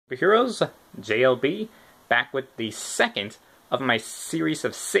Superheroes, JLB, back with the second of my series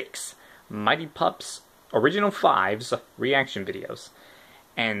of 6 Mighty Pups Original 5's reaction videos.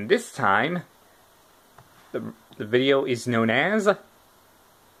 And this time, the video is known as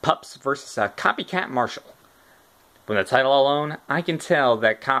Pups vs. Copycat Marshall. From the title alone, I can tell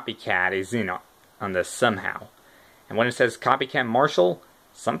that Copycat is in on this somehow. And when it says Copycat Marshall,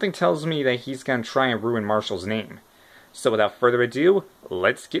 something tells me that he's going to try and ruin Marshall's name. So without further ado,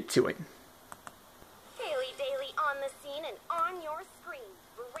 let's get to it. Daily on the scene and on your screen.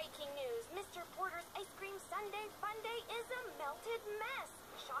 Breaking news, Mr. Porter's Ice Cream Sundae Fun Day is a melted mess.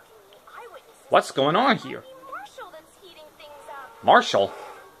 Shockingly, eyewitnesses... What's going on here? Marshall that's heating things up. Marshall?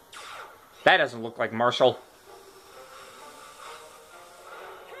 That doesn't look like Marshall.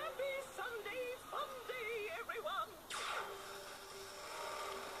 Happy Sunday Fun Day, everyone.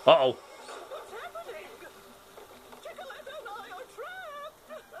 Uh-oh. What's happening? Chickaletta and I are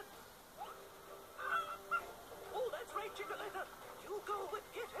trapped. Oh, that's right, Chickaletta. You go and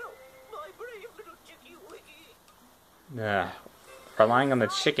get help, my brave little chicky wiggy. Relying on the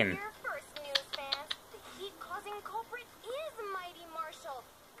chicken. Your first news, fans. The heat-causing culprit is Mighty Marshall.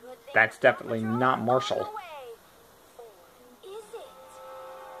 Good thing That's definitely not on Marshall. the way. Or is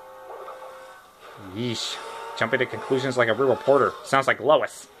it? Yeesh. Jumping to conclusions like a real reporter. Sounds like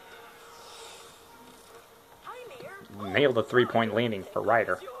Lois. Hi, Mayor. Nailed the 3-point landing for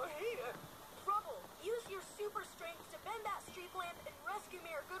Ryder. You're here. Trouble. Use your super strength to bend that street lamp and rescue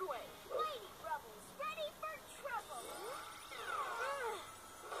Mayor Goodway. Mighty Rubbles, ready for trouble.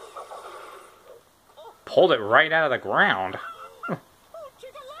 Pulled it right out of the ground. Oh,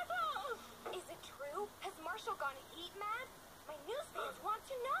 Chickaletta! Is it true? Has Marshall gone heat mad? My news fans want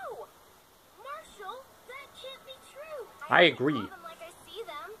to know. Marshall, that can't be true. I agree. Call them like I see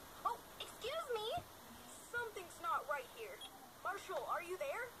them. Oh, excuse me. Something's not right here. Marshall, are you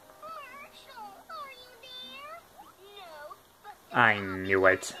there? Marshall, are you there? No, but I knew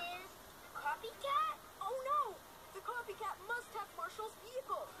it. Copycat? Oh no! The Copycat must have Marshall's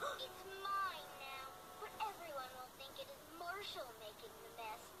vehicle. It's mine now, but everyone will think it is Marshall making the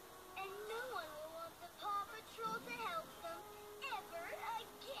mess, and no one will want the Paw Patrol to help them ever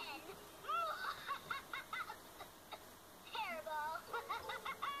again. Hairball.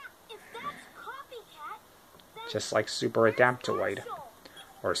 If that's Copycat, then Just like Super Adaptoid. Marshall.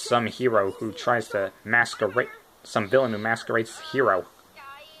 Or some hero who tries to masquerade... Some villain who masquerades as a hero.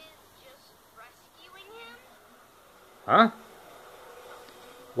 Guy is just rescuing him. Huh?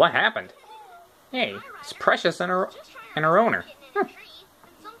 What happened? Hey, it's Precious and her owner.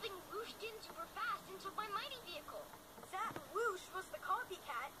 Something whooshed in super fast and took my mighty vehicle. That whoosh was the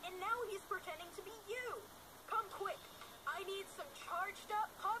Copycat, and now he's pretending to be you. Come quick. I need some charged up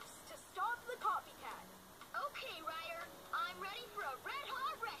pups to stop the Copycat. Okay, Ryder. I'm ready for a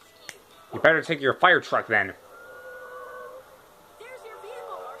red-hot rescue. You better take your fire truck then. There's your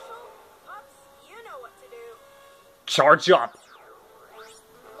vehicle, Marshall. Pups, you know what to do. Charge up!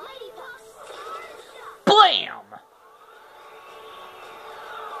 Mighty Pups, charged up. Blam!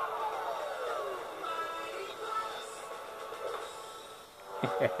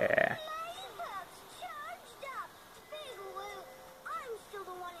 Mighty Pups, charged up. Big Lou, I'm still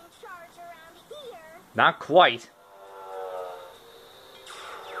the one in charge around here. Not quite.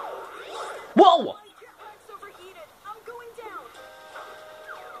 Whoa! My jetpack's overheated. I'm going down.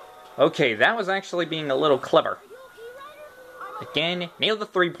 Okay, that was actually being a little clever. Are you okay, Ryder? I'm Again, nailed the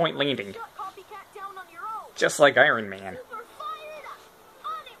 3-point landing. shut Copycat down on your own. Just like Iron Man. Super fired up.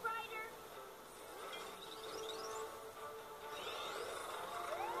 On it, Ryder.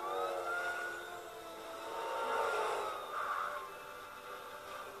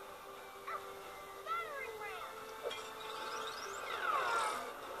 Battering ram.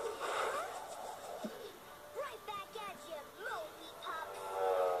 Right back at you, Mighty Pups.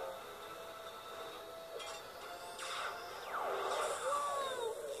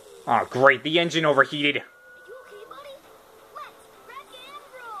 Oh, great, the engine overheated. Are you okay, buddy? Let's wreck and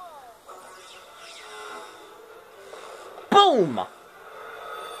roll. Boom!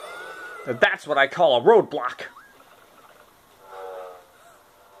 That's what I call a roadblock.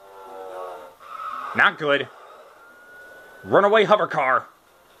 Not good. Runaway hover car.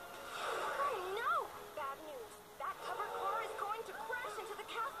 Oh no! Bad news. That cover car is going to crash into the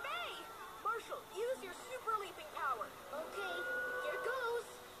cafe. Marshall, use your super leaping power. Okay, here goes.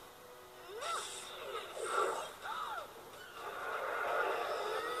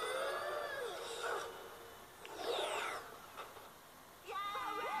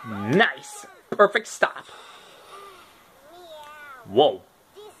 Nice! Perfect stop. Meow. Whoa.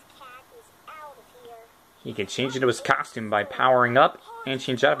 This cat is out of here. He can change into his costume by powering up, and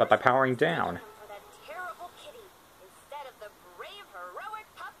change out of it by powering down. For that terrible kitty, instead of the brave, heroic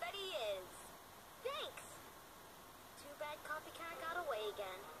pup that he is. Thanks. Too bad Copycat got away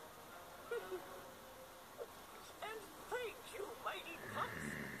again. And thank you, Mighty Pups,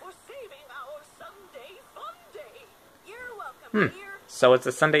 for saving our Sunday fun day. You're welcome, dear. So it's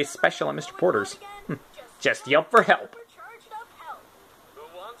a Sunday special at Mr. Porter's. Just yelp for help. Charged up help.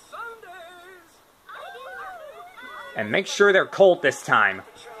 Who wants Sundays? And make sure they're cold this time.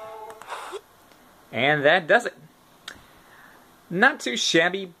 And that does it. Not too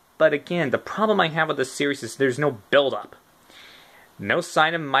shabby, but again, the problem I have with this series is there's no build-up. No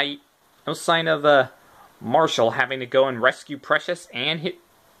sign of Marshall having to go and rescuing Precious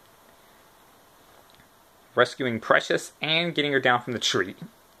and getting her down from the tree.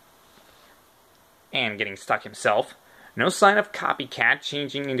 And getting stuck himself. No sign of Copycat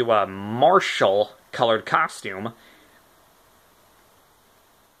changing into a Marshall-colored costume.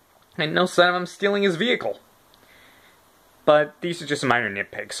 And no sign of him stealing his vehicle. But these are just minor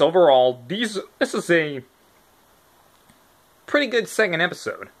nitpicks. Overall, this is a pretty good second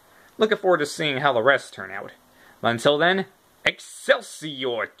episode. Looking forward to seeing how the rest turn out. But until then,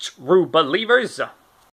 Excelsior, true believers!